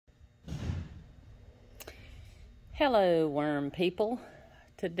Hello, worm people.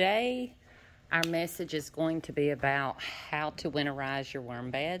 Today, our message is going to be about how to winterize your worm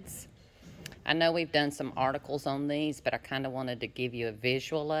beds. I know we've done some articles on these, but I kind of wanted to give you a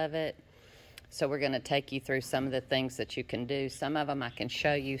visual of it. So we're going to take you through some of the things that you can do. Some of them I can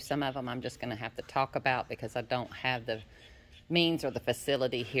show you. Some of them I'm just going to have to talk about because I don't have the means or the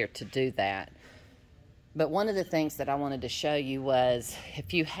facility here to do that. But one of the things that I wanted to show you was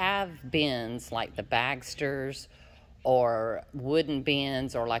if you have bins like the Bagsters or wooden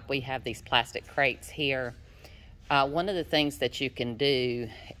bins, or like we have these plastic crates here, one of the things that you can do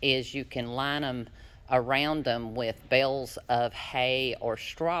is you can line them around them with bales of hay or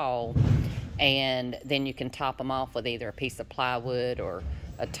straw, and then you can top them off with either a piece of plywood or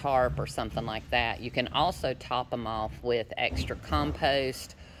a tarp or something like that. You can also top them off with extra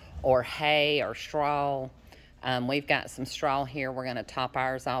compost or hay or straw. We've got some straw here we're going to top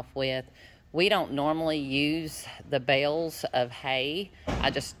ours off with. We don't normally use the bales of hay.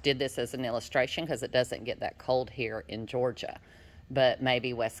 I just did this as an illustration because it doesn't get that cold here in Georgia. But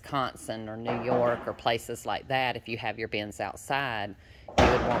maybe Wisconsin or New York or places like that, if you have your bins outside, you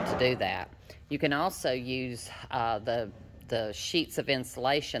would want to do that. You can also use the sheets of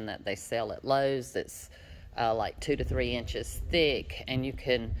insulation that they sell at Lowe's that's like 2 to 3 inches thick, and you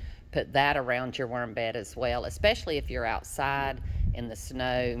can put that around your worm bed as well, especially if you're outside in the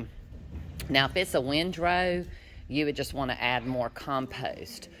snow. Now, if it's a windrow, you would just want to add more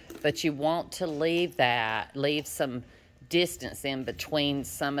compost, but you want to leave some distance in between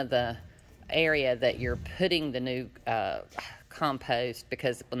some of the area that you're putting the new compost,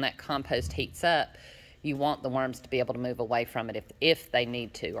 because when that compost heats up, you want the worms to be able to move away from it if they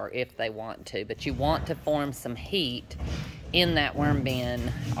need to or if they want to. But you want to form some heat in that worm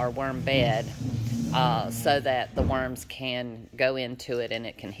bin or worm bed so that the worms can go into it and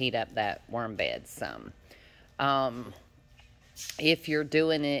it can heat up that worm bed some. If you're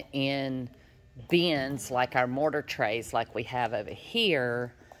doing it in bins like our mortar trays like we have over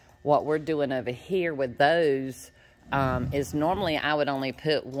here, what we're doing over here with those is normally I would only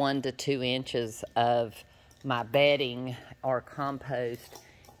put 1 to 2 inches of my bedding or compost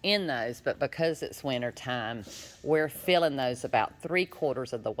in those, but because it's winter time, we're filling those about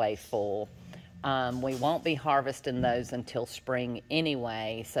 3/4 of the way full. We won't be harvesting those until spring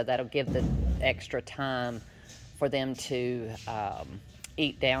anyway, so that'll give the extra time for them to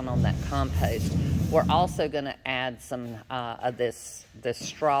eat down on that compost. We're also going to add some of this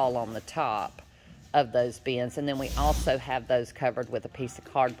straw on the top of those bins, and then we also have those covered with a piece of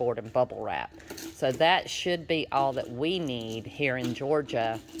cardboard and bubble wrap. So that should be all that we need here in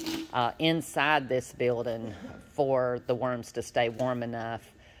Georgia inside this building for the worms to stay warm enough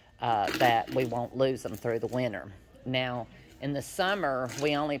that we won't lose them through the winter. Now, in the summer,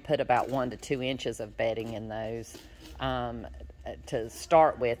 we only put about 1 to 2 inches of bedding in those to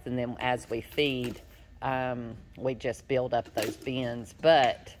start with, and then as we feed, we just build up those bins.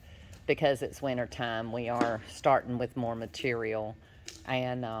 But because it's winter time, we are starting with more material,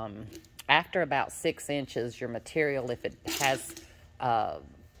 and after about 6 inches, your material, if it has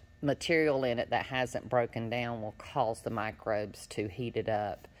material in it that hasn't broken down, will cause the microbes to heat it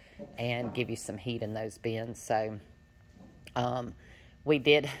up and give you some heat in those bins. So we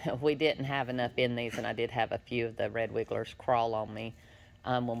didn't have enough in these, and I did have a few of the red wigglers crawl on me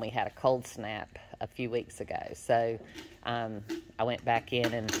when we had a cold snap a few weeks ago. So I went back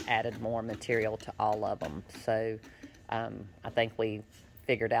in and added more material to all of them. So I think we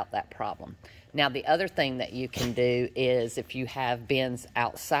figured out that problem. Now, the other thing that you can do is, if you have bins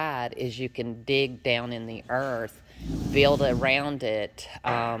outside, is you can dig down in the earth, build around it,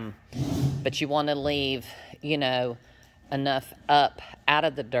 but you want to leave, enough up out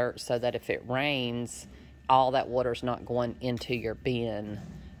of the dirt so that if it rains, all that water's not going into your bin.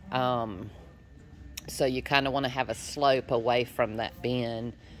 So you kind of want to have a slope away from that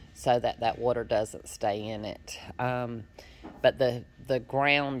bin so that that water doesn't stay in it. But the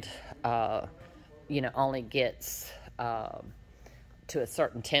ground, only gets to a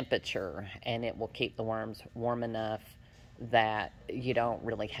certain temperature, and it will keep the worms warm enough that you don't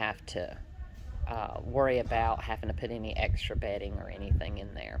really have to worry about having to put any extra bedding or anything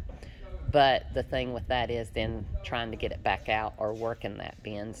in there. But the thing with that is then trying to get it back out or work in that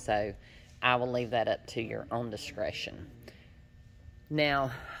bin. So I will leave that up to your own discretion.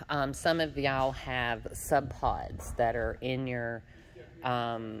 Now, some of y'all have subpods that are in your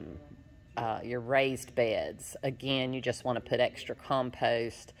raised beds. Again, you just want to put extra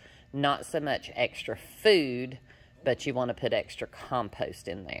compost, not so much extra food, but you want to put extra compost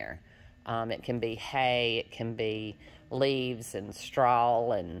in there. It can be hay, it can be leaves and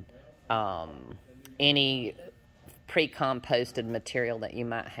straw and any pre-composted material that you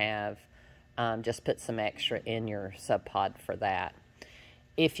might have. Just put some extra in your sub pod for that.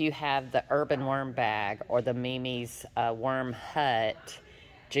 If you have the urban worm bag or the Mimi's worm hut,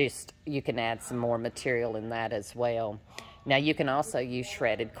 you can add some more material in that as well. Now you can also use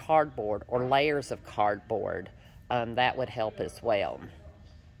shredded cardboard or layers of cardboard. That would help as well.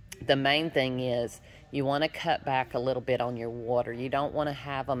 The main thing is you want to cut back a little bit on your water. You don't want to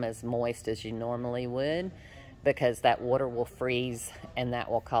have them as moist as you normally would, because that water will freeze and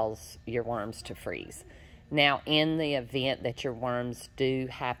that will cause your worms to freeze. Now, in the event that your worms do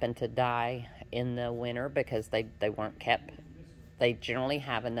happen to die in the winter because they weren't kept, they generally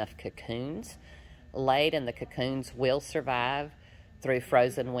have enough cocoons laid, and the cocoons will survive through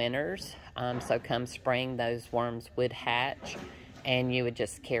frozen winters. So come spring, those worms would hatch and you would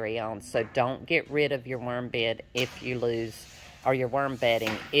just carry on. So don't get rid of your worm bed if you lose, or your worm bedding,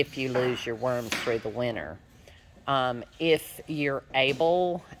 if you lose your worms through the winter. If you're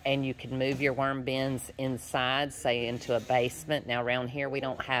able and you can move your worm bins inside, say into a basement. Now around here we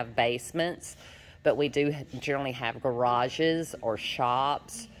don't have basements, but we do generally have garages or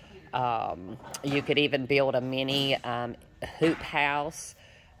shops. You could even build a mini hoop house.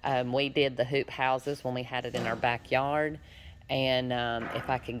 We did the hoop houses when we had it in our backyard. And if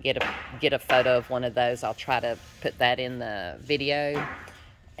I can get a photo of one of those, I'll try to put that in the video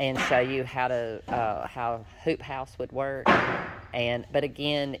and show you how hoop house would work. But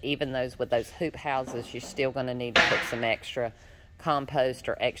again, even with those hoop houses, you're still going to need to put some extra compost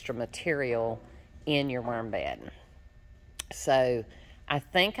or extra material in your worm bed. So I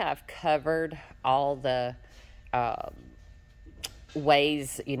think I've covered all the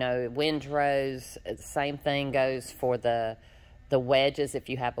ways, windrows. Same thing goes for the wedges. If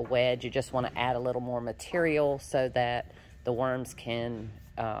you have a wedge, you just want to add a little more material so that the worms can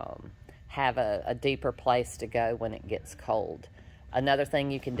have a deeper place to go when it gets cold. Another thing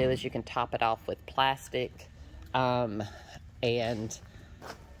you can do is you can top it off with plastic. And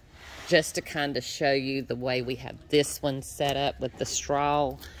just to kind of show you the way we have this one set up with the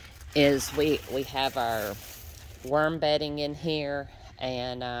straw, is we have our worm bedding in here,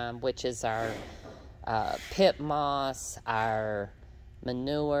 and which is our pit moss, our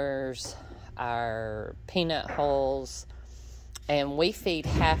manures, our peanut hulls, and we feed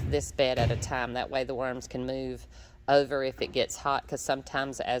half this bed at a time. That way the worms can move over if it gets hot, because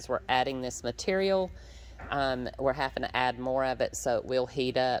sometimes as we're adding this material, we're having to add more of it, so it will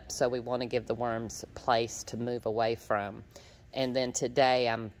heat up. So we want to give the worms a place to move away from. And then today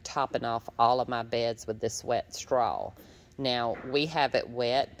I'm topping off all of my beds with this wet straw. Now we have it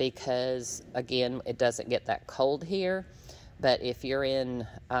wet because, again, it doesn't get that cold here. But if you're in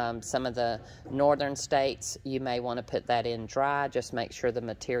some of the northern states, you may want to put that in dry. Just make sure the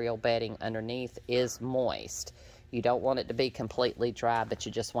material bedding underneath is moist. You don't want it to be completely dry, but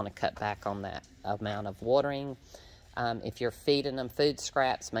you just want to cut back on that amount of watering. If you're feeding them food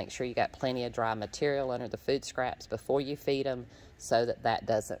scraps, make sure you got plenty of dry material under the food scraps before you feed them, so that that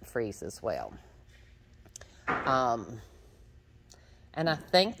doesn't freeze as well. And I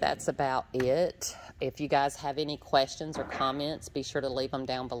think that's about it. If you guys have any questions or comments, be sure to leave them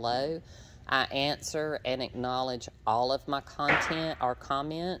down below. I answer and acknowledge all of my content or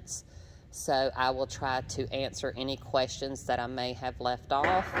comments, so I will try to answer any questions that I may have left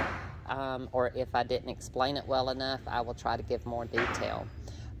off, or if I didn't explain it well enough, I will try to give more detail.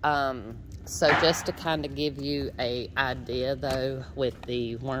 So just to kind of give you an idea, though, with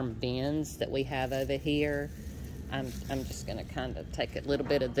the worm bins that we have over here, I'm just going to kind of take a little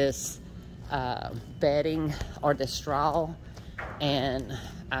bit of this bedding or the straw, and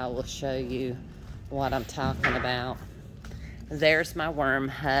I will show you what I'm talking about. There's my worm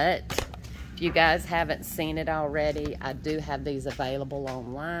hut. If you guys haven't seen it already, I do have these available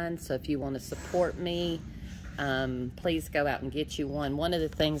online, so if you want to support me, please go out and get you one. One of the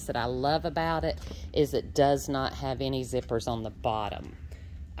things that I love about it is it does not have any zippers on the bottom.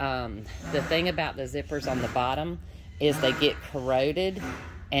 The thing about the zippers on the bottom is they get corroded,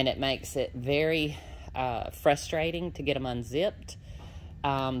 and it makes it very frustrating to get them unzipped.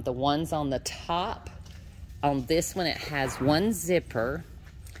 The ones on the top, on this one, it has one zipper,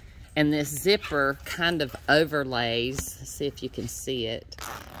 and this zipper kind of overlays, see if you can see it,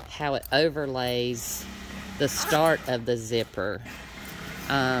 how it overlays the start of the zipper.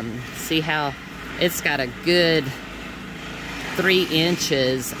 See how it's got a good 3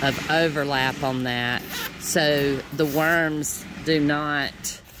 inches of overlap on that, so the worms do not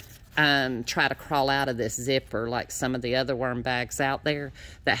try to crawl out of this zipper like some of the other worm bags out there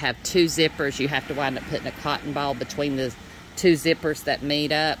that have 2 zippers. You have to wind up putting a cotton ball between the two zippers that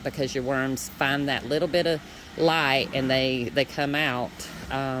meet up, because your worms find that little bit of light and they come out,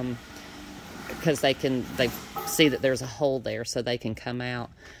 because they see that there's a hole there, so they can come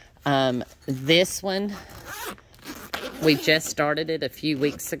out. This one, we just started it a few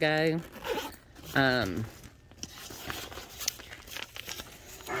weeks ago. You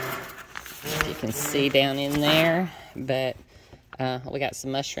can see down in there, but we got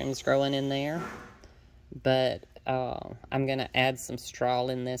some mushrooms growing in there. But I'm going to add some straw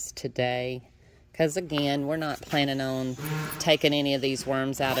in this today, because again, we're not planning on taking any of these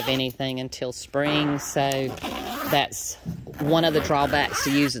worms out of anything until spring. So that's one of the drawbacks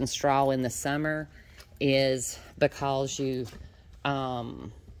to using straw in the summer, is because you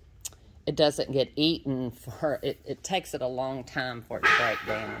it doesn't get eaten for it takes it a long time for it to break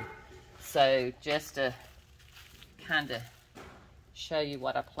down. So just to kind of show you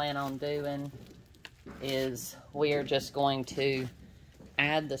what I plan on doing, is we're just going to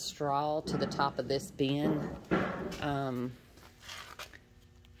add the straw to the top of this bin.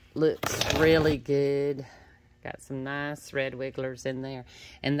 Looks really good. Got some nice red wigglers in there,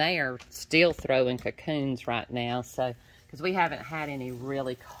 and they are still throwing cocoons right now, so because we haven't had any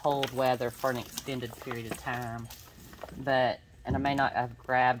really cold weather for an extended period of time. And I may not have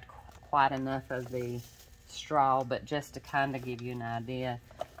grabbed quite enough of the straw, but just to kind of give you an idea,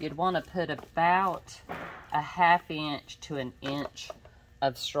 you'd want to put about a ½ inch to an inch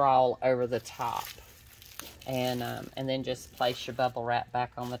of straw over the top, and then just place your bubble wrap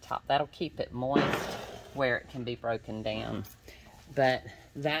back on the top. That'll keep it moist where it can be broken down. But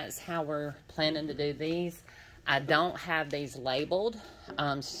that's how we're planning to do these. I don't have these labeled,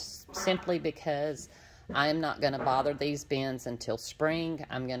 simply because I am not going to bother these bins until spring.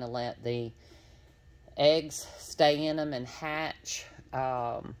 I'm going to let the eggs stay in them and hatch.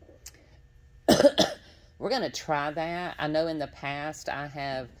 We're going to try that. I know in the past I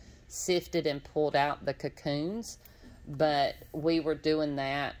have sifted and pulled out the cocoons, but we were doing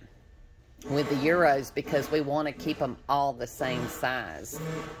that with the Euros because we want to keep them all the same size,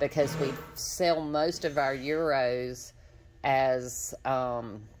 because we sell most of our Euros as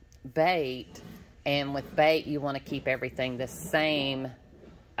bait, and with bait you want to keep everything the same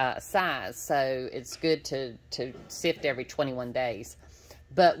size, so it's good to sift every 21 days.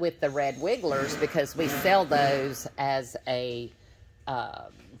 But with the red wigglers, because we sell those as a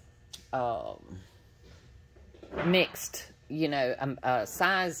mixed,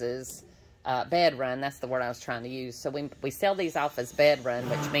 sizes, bed run, that's the word I was trying to use. So we sell these off as bed run,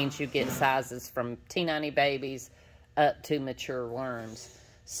 which means you get sizes from T90 babies up to mature worms.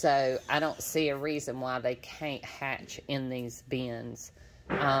 So I don't see a reason why they can't hatch in these bins.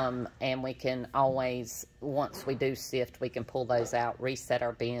 And we can always, once we do sift, we can pull those out, reset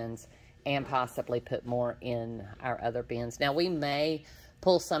our bins, and possibly put more in our other bins. Now, we may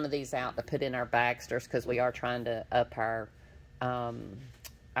pull some of these out to put in our bagsters, because we are trying to up our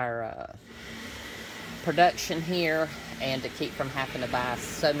production here, and to keep from having to buy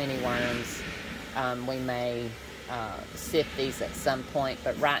so many worms. We may sift these at some point,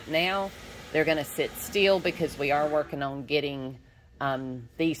 but right now they're going to sit still because we are working on getting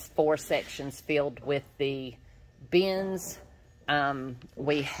these 4 sections filled with the bins.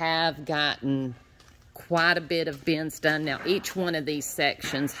 We have gotten quite a bit of bins done. Now, each one of these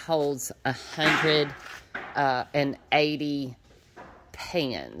sections holds 180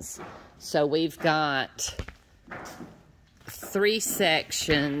 pans. So we've got 3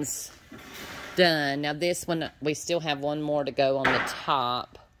 sections done. Now, this one, we still have one more to go on the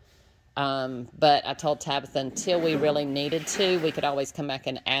top. But I told Tabitha until we really needed to, we could always come back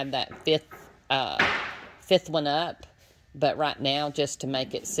and add that fifth one up. But right now, just to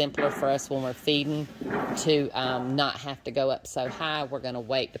make it simpler for us when we're feeding, to not have to go up so high, we're going to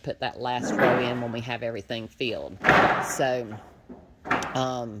wait to put that last row in when we have everything filled. So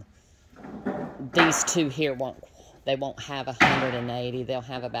these 2 here won't have 180. They'll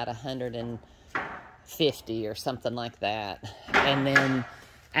have about 150 or something like that. And then,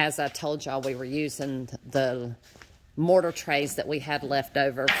 as I told y'all, we were using the mortar trays that we had left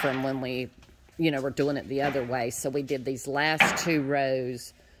over from when we, were doing it the other way. So we did these last 2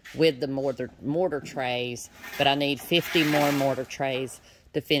 rows with the mortar trays, but I need 50 more mortar trays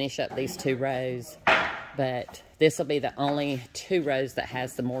to finish up these 2 rows. But this will be the only 2 rows that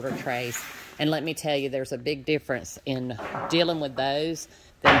has the mortar trays. And let me tell you, there's a big difference in dealing with those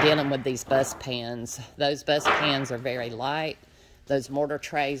than dealing with these bus pans. Those bus pans are very light. Those mortar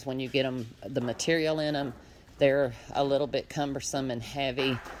trays, when you get them, the material in them, they're a little bit cumbersome and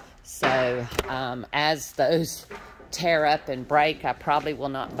heavy. So as those tear up and break, I probably will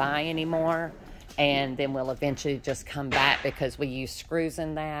not buy anymore. and then we'll eventually just come back because we use screws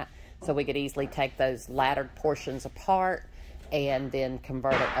in that, so we could easily take those laddered portions apart and then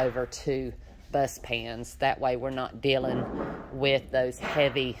convert it over to bus pans. That way we're not dealing with those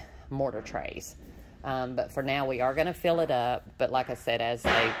heavy mortar trays. But for now, we are going to fill it up. But like I said, as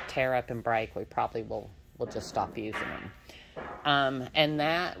they tear up and break, we probably will just stop using them. And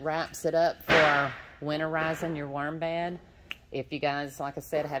that wraps it up for our winterizing your worm bed. If you guys, like I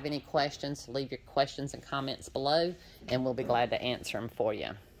said, have any questions, leave your questions and comments below, and we'll be glad to answer them for you.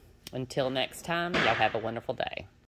 Until next time, y'all have a wonderful day.